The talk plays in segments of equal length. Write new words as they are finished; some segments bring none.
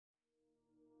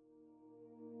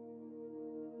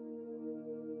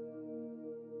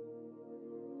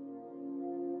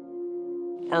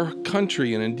Our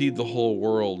country, and indeed the whole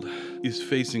world, is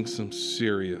facing some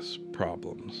serious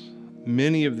problems.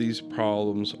 Many of these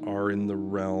problems are in the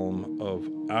realm of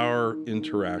our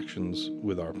interactions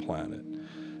with our planet.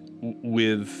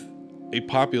 With a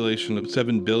population of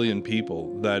 7 billion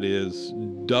people that is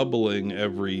doubling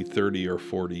every 30 or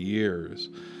 40 years,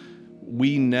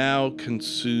 we now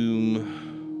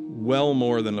consume well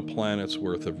more than a planet's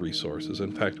worth of resources.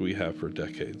 In fact, we have for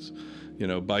decades.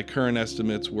 By current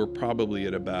estimates, we're probably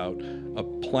at about a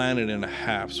planet and a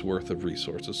half's worth of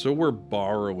resources. So we're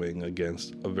borrowing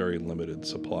against a very limited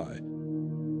supply.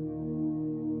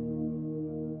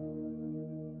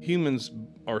 Humans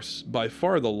are by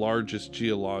far the largest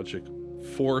geologic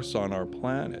force on our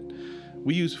planet.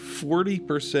 We use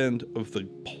 40% of the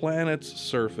planet's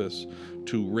surface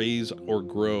to raise or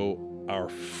grow our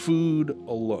food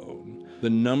alone. The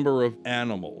number of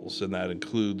animals, and that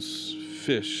includes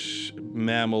fish,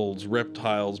 mammals,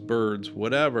 reptiles, birds,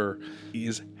 whatever,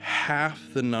 is half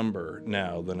the number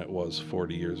now than it was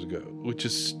 40 years ago, which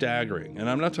is staggering. And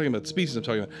I'm not talking about species, I'm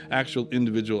talking about actual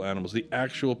individual animals. The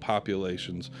actual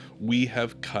populations we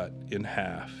have cut in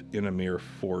half in a mere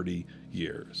 40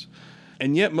 years.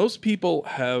 And yet most people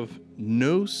have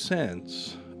no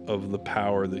sense of the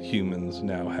power that humans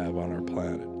now have on our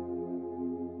planet.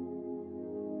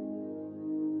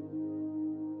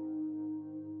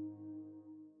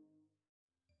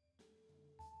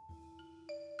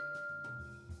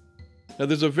 Now,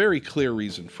 there's a very clear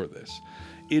reason for this.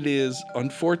 It is,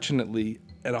 unfortunately,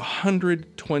 an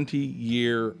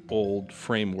 120-year-old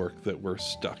framework that we're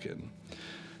stuck in.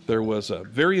 There was a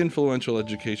very influential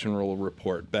educational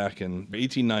report back in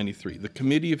 1893, the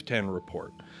Committee of 10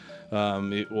 report.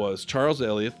 It was Charles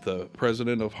Eliot, the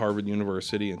president of Harvard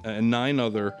University, and 9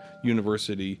 other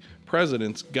university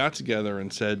presidents got together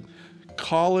and said,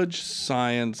 college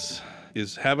science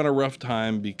is having a rough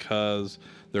time because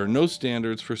there are no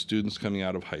standards for students coming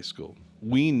out of high school.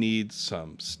 We need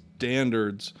some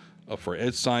standards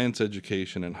for science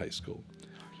education in high school.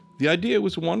 The idea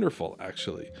was wonderful,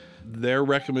 actually. Their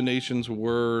recommendations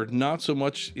were not so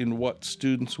much in what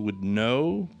students would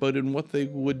know, but in what they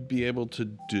would be able to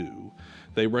do.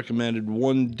 They recommended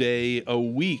 1 day a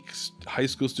week high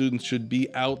school students should be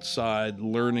outside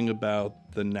learning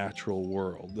about the natural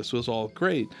world. This was all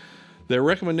great. Their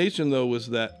recommendation, though, was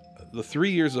that the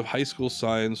 3 years of high school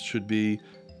science should be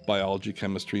biology,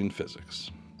 chemistry, and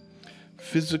physics.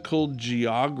 Physical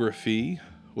geography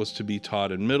was to be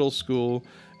taught in middle school,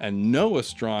 and no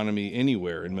astronomy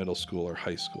anywhere in middle school or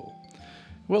high school.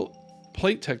 Well,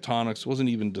 plate tectonics wasn't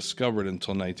even discovered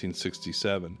until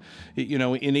 1967. In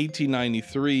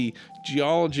 1893,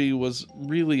 geology was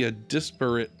really a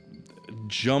disparate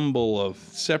jumble of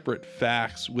separate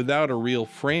facts without a real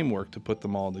framework to put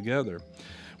them all together.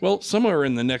 Well, somewhere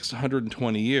in the next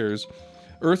 120 years,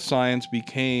 Earth science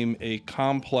became a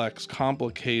complex,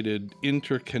 complicated,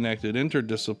 interconnected,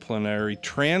 interdisciplinary,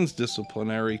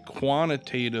 transdisciplinary,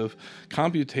 quantitative,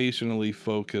 computationally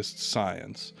focused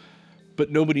science.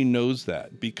 But nobody knows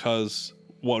that because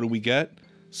what do we get?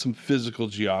 Some physical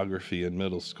geography in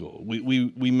middle school.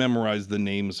 We memorize the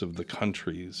names of the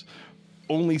countries.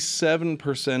 Only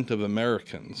 7% of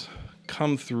Americans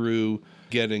come through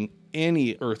getting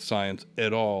any earth science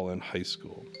at all in high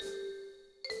school.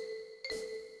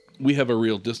 We have a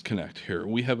real disconnect here.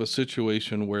 We have a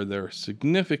situation where there are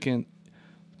significant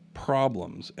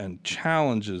problems and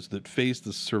challenges that face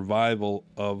the survival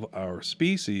of our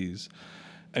species,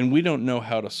 and we don't know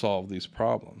how to solve these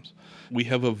problems. We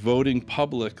have a voting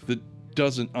public that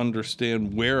doesn't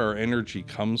understand where our energy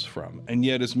comes from, and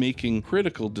yet is making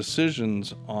critical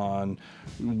decisions on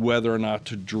whether or not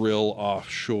to drill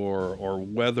offshore or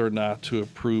whether or not to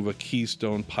approve a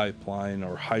Keystone pipeline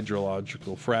or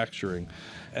hydrological fracturing.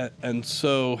 And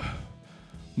so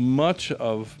much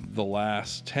of the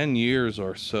last 10 years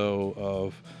or so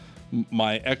of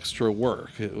my extra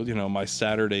work, my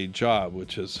Saturday job,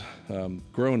 which has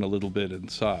grown a little bit in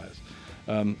size,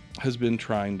 has been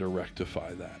trying to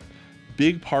rectify that.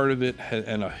 Big part of it,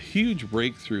 and a huge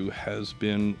breakthrough, has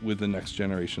been with the next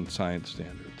generation science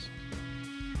standards.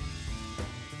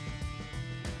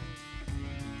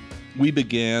 We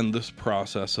began this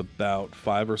process about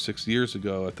 5 or 6 years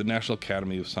ago at the National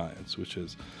Academy of Science, which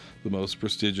is the most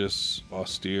prestigious,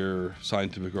 austere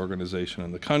scientific organization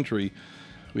in the country.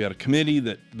 We had a committee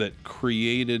that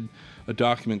created a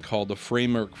document called the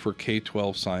Framework for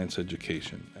K-12 Science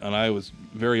Education. And I was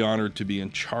very honored to be in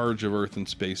charge of Earth and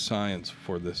Space Science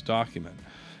for this document.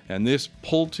 And this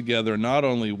pulled together not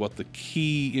only what the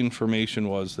key information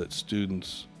was that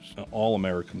students, all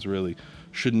Americans really,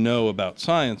 should know about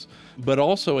science, but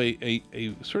also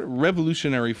a sort of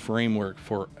revolutionary framework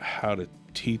for how to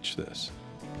teach this.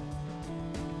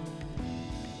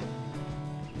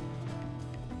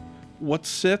 What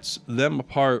sets them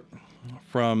apart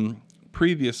from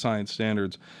previous science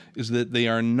standards is that they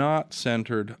are not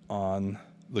centered on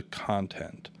the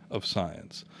content of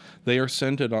science. They are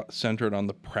centered on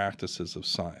the practices of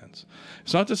science.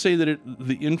 It's not to say that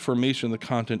the information, the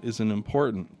content isn't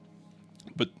important,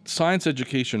 but science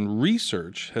education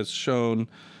research has shown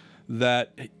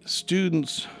that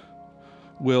students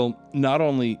will not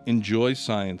only enjoy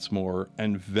science more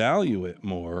and value it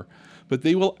more, but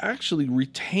they will actually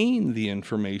retain the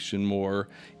information more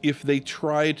if they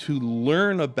try to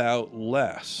learn about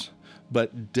less,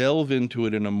 but delve into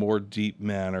it in a more deep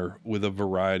manner with a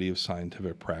variety of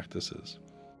scientific practices.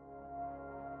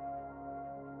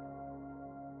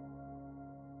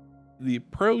 The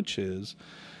approach is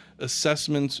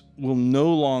assessments will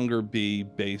no longer be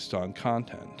based on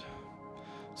content.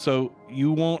 So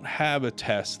you won't have a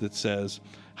test that says,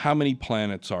 how many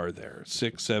planets are there?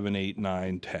 6, 7, 8,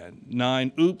 9, 10.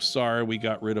 9, oops, sorry, we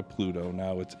got rid of Pluto.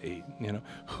 Now it's 8.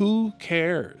 Who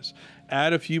cares?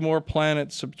 Add a few more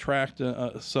planets, subtract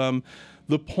some.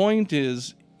 The point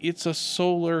is, it's a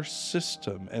solar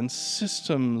system, and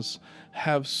systems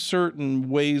have certain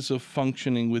ways of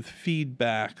functioning with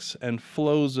feedbacks and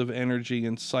flows of energy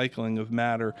and cycling of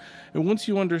matter. And once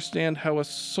you understand how a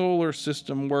solar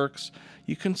system works,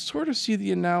 you can sort of see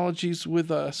the analogies with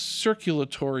a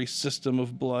circulatory system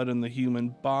of blood in the human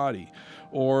body,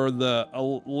 or the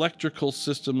electrical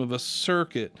system of a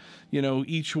circuit.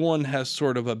 Each one has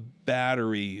sort of a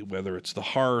battery, whether it's the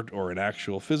heart or an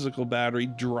actual physical battery,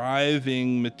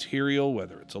 driving material,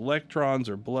 whether it's electrons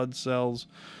or blood cells,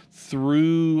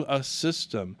 through a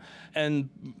system. And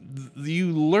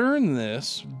you learn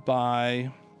this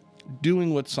by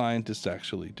doing what scientists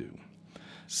actually do.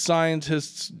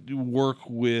 Scientists work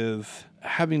with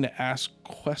having to ask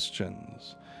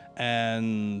questions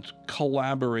and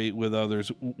collaborate with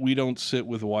others. We don't sit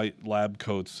with white lab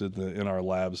coats in our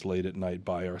labs late at night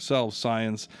by ourselves.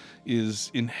 Science is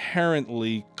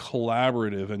inherently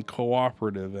collaborative and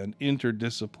cooperative and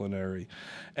interdisciplinary,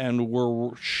 and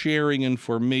we're sharing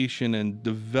information and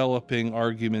developing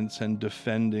arguments and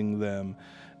defending them.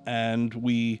 And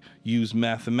we use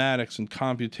mathematics and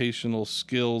computational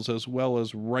skills as well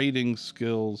as writing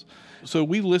skills. So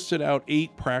we listed out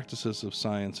 8 practices of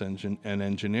science and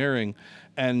engineering,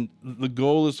 and the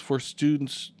goal is for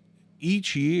students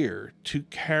each year to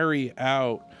carry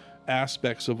out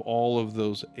aspects of all of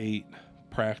those 8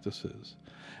 practices.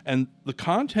 And the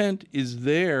content is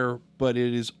there, but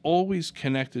it is always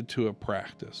connected to a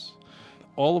practice.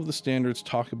 All of the standards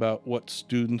talk about what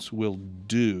students will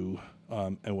do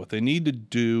and what they need to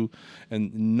do,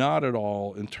 and not at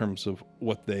all in terms of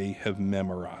what they have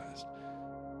memorized.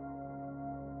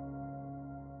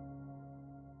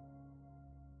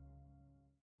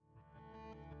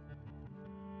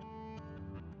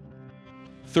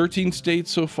 "13 states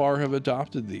so far have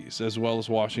adopted these, as well as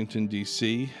Washington,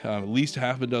 D.C. At least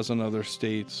half a dozen other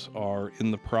states are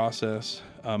in the process,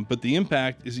 but the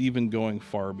impact is even going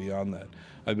far beyond that.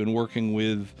 I've been working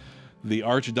with the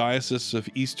Archdiocese of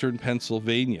Eastern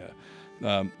Pennsylvania.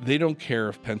 They don't care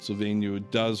if Pennsylvania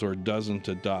does or doesn't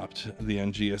adopt the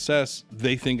NGSS.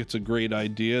 They think it's a great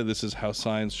idea. This is how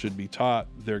science should be taught.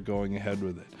 They're going ahead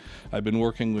with it. I've been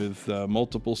working with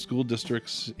multiple school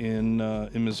districts in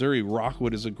Missouri.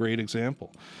 Rockwood is a great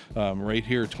example. Right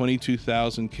here,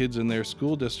 22,000 kids in their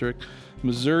school district.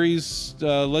 Missouri's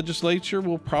legislature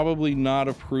will probably not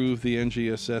approve the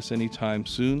NGSS anytime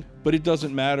soon, but it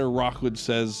doesn't matter. Rockwood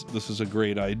says this is a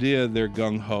great idea. They're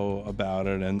gung-ho about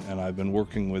it, and I've been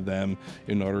working with them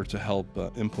in order to help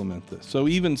implement this. So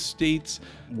even states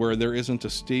where there isn't a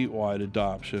statewide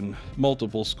adoption,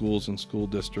 multiple schools and school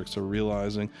districts are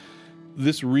realizing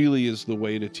this really is the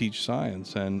way to teach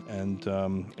science, and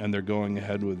they're going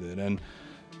ahead with it. And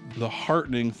the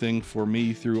heartening thing for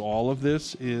me through all of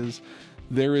this is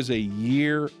there is a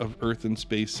year of Earth and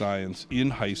space science in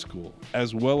high school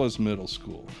as well as middle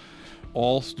school.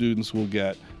 All students will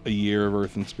get a year of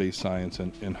Earth and space science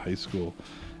in high school.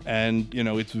 And,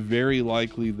 it's very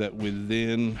likely that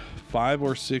within 5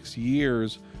 or 6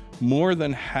 years, more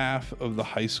than half of the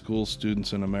high school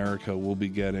students in America will be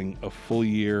getting a full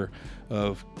year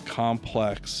of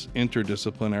complex,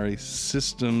 interdisciplinary,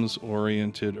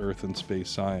 systems-oriented Earth and space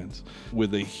science,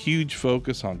 with a huge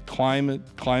focus on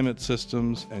climate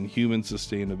systems, and human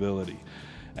sustainability.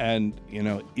 And,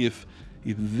 if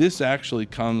this actually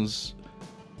comes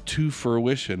to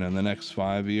fruition in the next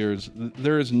 5 years,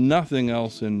 there is nothing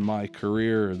else in my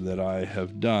career that I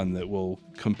have done that will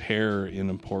compare in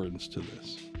importance to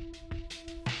this.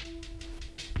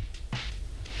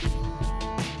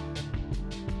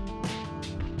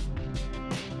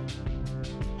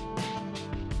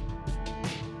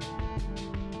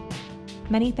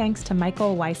 Many thanks to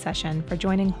Michael Weissession for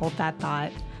joining Hold That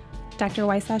Thought. Dr.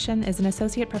 Weissession is an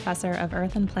associate professor of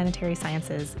Earth and Planetary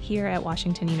Sciences here at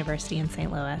Washington University in St.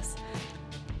 Louis.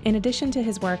 In addition to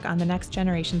his work on the next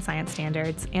generation science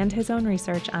standards and his own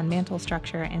research on mantle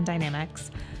structure and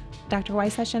dynamics, Dr.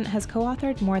 Weissession has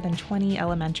co-authored more than 20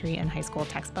 elementary and high school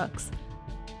textbooks.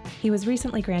 He was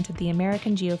recently granted the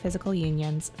American Geophysical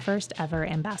Union's first ever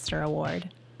Ambassador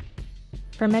Award.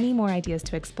 For many more ideas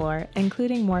to explore,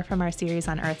 including more from our series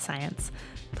on Earth science,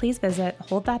 please visit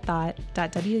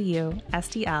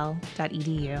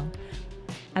holdthatthought.wustl.edu.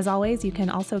 As always, you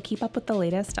can also keep up with the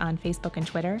latest on Facebook and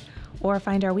Twitter, or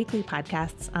find our weekly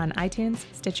podcasts on iTunes,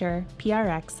 Stitcher,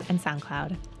 PRX, and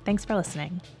SoundCloud. Thanks for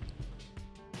listening.